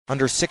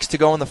Under 6 to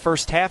go in the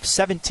first half,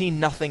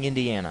 17-0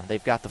 Indiana.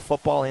 They've got the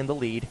football and the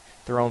lead,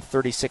 their own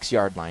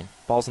 36-yard line.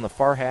 Ball's on the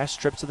far hash,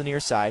 trip to the near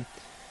side.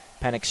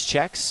 Penix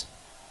checks,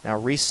 now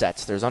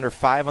resets. There's under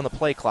 5 on the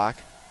play clock.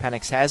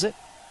 Penix has it.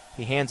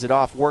 He hands it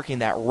off, working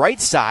that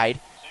right side.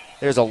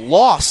 There's a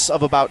loss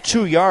of about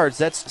 2 yards.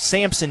 That's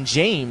Samson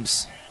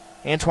James.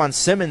 Antoine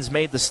Simmons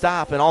made the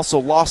stop and also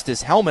lost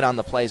his helmet on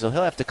the play, so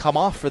he'll have to come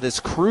off for this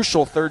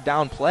crucial third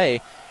down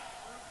play.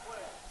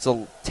 It's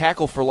a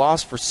tackle for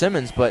loss for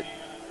Simmons, but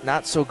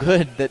not so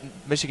good that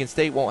Michigan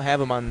State won't have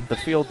him on the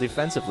field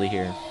defensively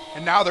here.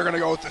 And now they're going to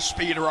go with the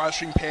speed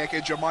rushing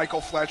package of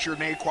Michael Fletcher,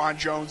 Naquan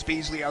Jones,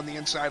 Beasley on the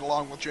inside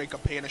along with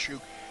Jacob Panasiuk.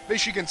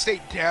 Michigan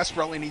State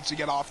desperately needs to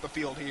get off the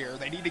field here.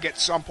 They need to get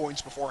some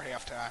points before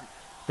halftime.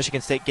 Michigan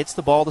State gets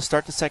the ball to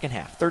start the second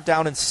half. 3rd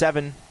down and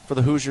 7 for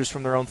the Hoosiers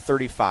from their own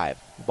 35.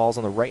 The ball's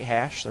on the right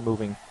hash. They're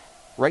moving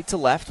right to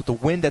left with the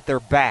wind at their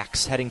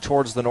backs heading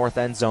towards the north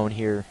end zone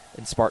here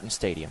in Spartan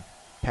Stadium.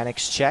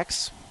 Penix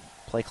checks.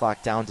 Play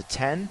clock down to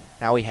 10.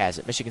 Now he has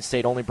it. Michigan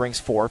State only brings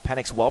 4.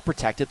 Penix well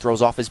protected,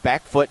 throws off his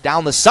back foot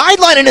down the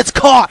sideline, and it's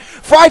caught.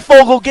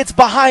 Freifogel gets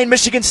behind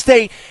Michigan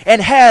State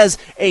and has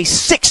a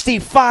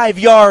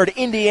 65-yard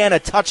Indiana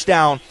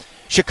touchdown.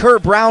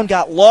 Shakur Brown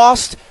got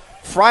lost.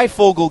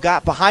 Freifogel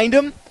got behind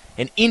him,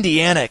 and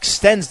Indiana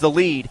extends the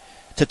lead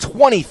to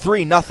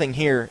 23-0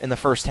 here in the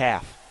first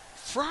half.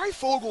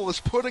 Freifogel is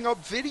putting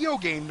up video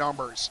game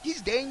numbers.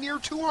 He's dang near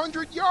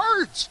 200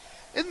 yards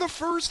in the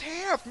first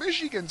half.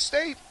 Michigan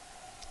State,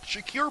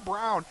 Shakur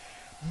Brown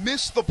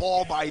missed the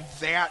ball by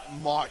that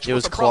much. It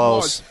was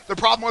close. The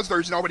problem was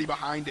there's nobody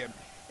behind him.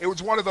 It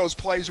was one of those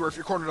plays where if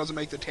your corner doesn't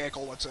make the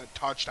tackle, it's a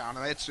touchdown,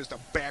 and that's just a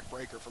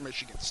backbreaker for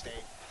Michigan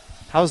State.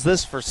 How's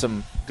this for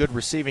some good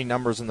receiving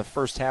numbers in the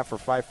first half for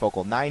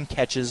Freifogel? 9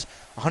 catches,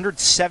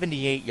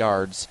 178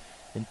 yards,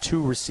 and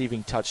 2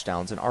 receiving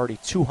touchdowns, and already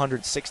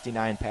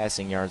 269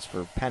 passing yards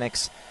for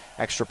Penix.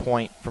 Extra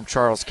point from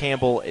Charles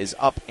Campbell is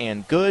up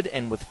and good,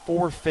 and with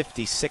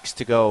 4:56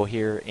 to go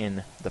here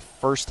in the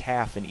first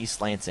half in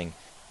East Lansing,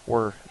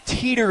 we're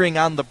teetering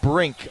on the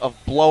brink of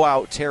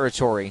blowout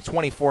territory.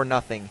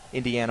 24-0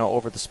 Indiana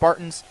over the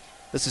Spartans.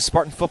 This is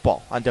Spartan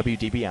football on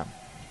WDBM.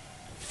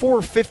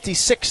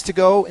 4:56 to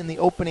go in the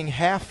opening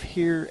half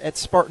here at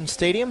Spartan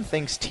Stadium.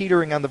 Things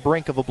teetering on the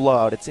brink of a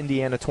blowout. It's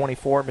Indiana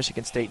 24,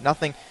 Michigan State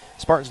nothing.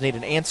 Spartans need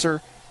an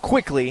answer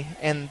quickly,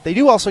 and they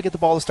do also get the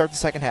ball to start the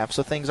second half,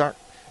 so things aren't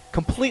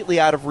completely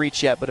out of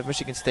reach yet, but if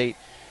Michigan State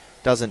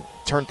doesn't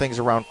turn things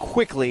around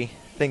quickly,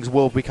 things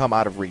will become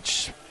out of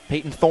reach.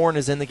 Peyton Thorne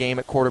is in the game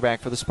at quarterback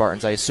for the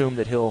Spartans. I assume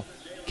that he'll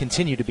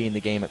continue to be in the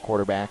game at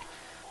quarterback.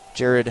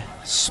 Jared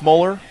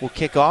Smoller will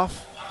kick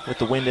off with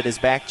the wind at his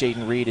back.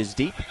 Jaden Reed is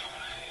deep.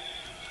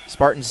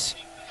 Spartans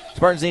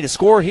need to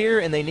score here,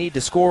 and they need to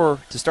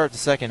score to start the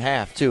second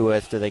half, too,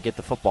 after they get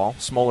the football.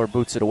 Smoller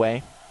boots it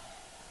away.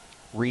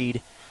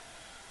 Reed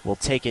will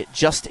take it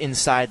just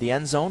inside the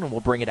end zone, and will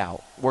bring it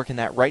out. Working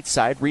that right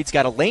side. Reed's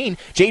got a lane.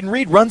 Jaden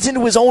Reed runs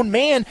into his own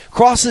man,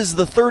 crosses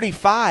the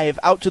 35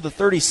 out to the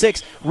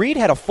 36. Reed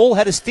had a full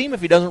head of steam.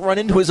 If he doesn't run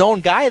into his own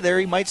guy there,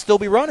 he might still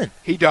be running.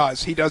 He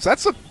does.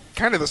 That's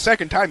kind of the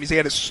second time he's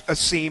had a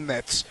seam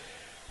that's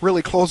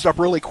really closed up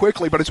really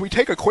quickly. But as we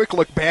take a quick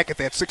look back at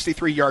that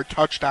 63-yard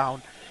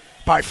touchdown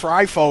by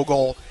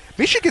Freifogel,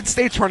 Michigan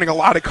State's running a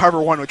lot of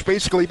cover one, which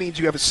basically means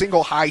you have a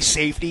single high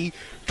safety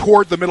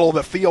toward the middle of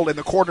the field, and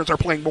the corners are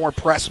playing more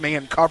press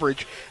man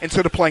coverage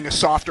instead of playing a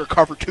softer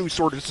cover two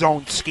sort of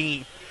zone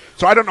scheme.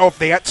 So I don't know if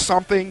that's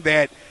something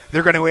that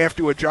they're going to have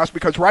to adjust,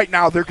 because right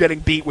now they're getting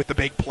beat with the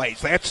big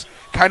plays. That's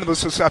kind of the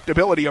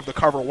susceptibility of the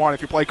cover one.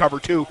 If you play cover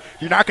two,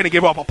 you're not going to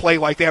give up a play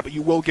like that, but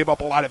you will give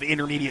up a lot of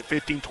intermediate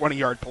 15,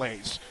 20-yard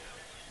plays.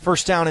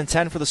 1st down and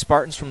 10 for the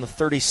Spartans from the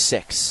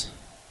 36.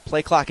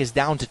 Play clock is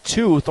down to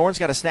 2. Thorne's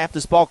got to snap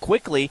this ball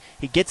quickly.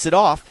 He gets it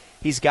off.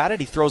 He's got it.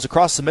 He throws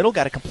across the middle.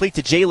 Got to complete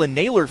to Jalen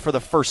Naylor for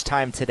the first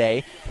time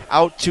today.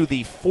 Out to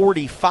the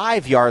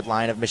 45-yard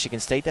line of Michigan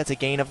State. That's a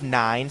gain of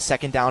 9.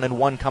 2nd down and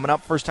 1 coming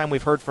up. First time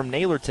we've heard from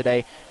Naylor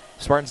today.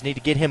 Spartans need to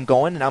get him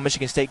going. And now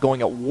Michigan State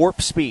going at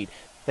warp speed.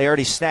 They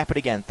already snap it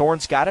again.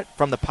 Thorne's got it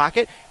from the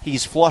pocket.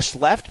 He's flushed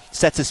left.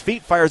 Sets his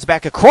feet. Fires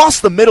back across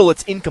the middle.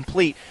 It's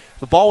incomplete.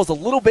 The ball was a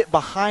little bit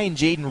behind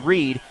Jaden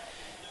Reed.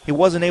 He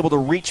wasn't able to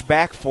reach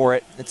back for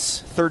it.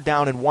 It's 3rd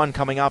down and 1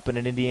 coming up, and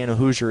an Indiana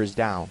Hoosier is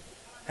down.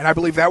 And I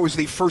believe that was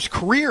the first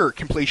career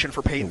completion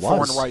for Peyton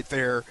Thorne right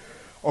there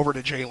over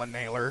to Jalen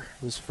Naylor.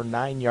 It was for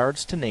 9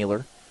 yards to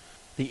Naylor.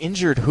 The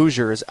injured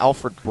Hoosier is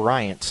Alfred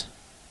Bryant,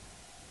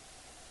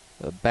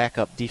 the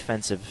backup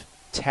defensive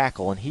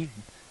tackle, and he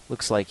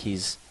looks like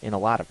he's in a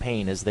lot of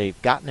pain as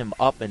they've gotten him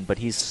up, but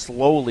he's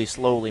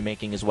slowly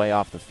making his way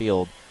off the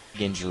field.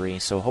 Injury,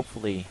 so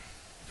hopefully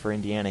for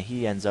Indiana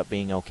he ends up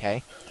being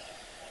okay.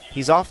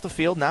 He's off the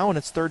field now, and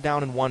it's 3rd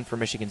down and 1 for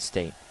Michigan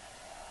State.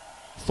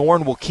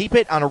 Thorne will keep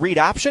it on a read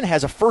option,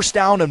 has a 1st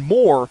down and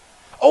more.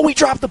 Oh, he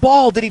dropped the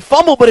ball. Did he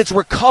fumble? But it's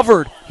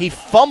recovered. He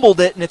fumbled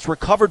it, and it's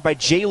recovered by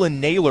Jalen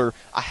Naylor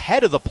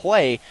ahead of the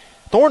play.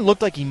 Thorne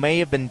looked like he may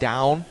have been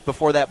down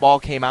before that ball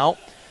came out,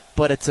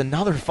 but it's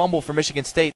another fumble for Michigan State.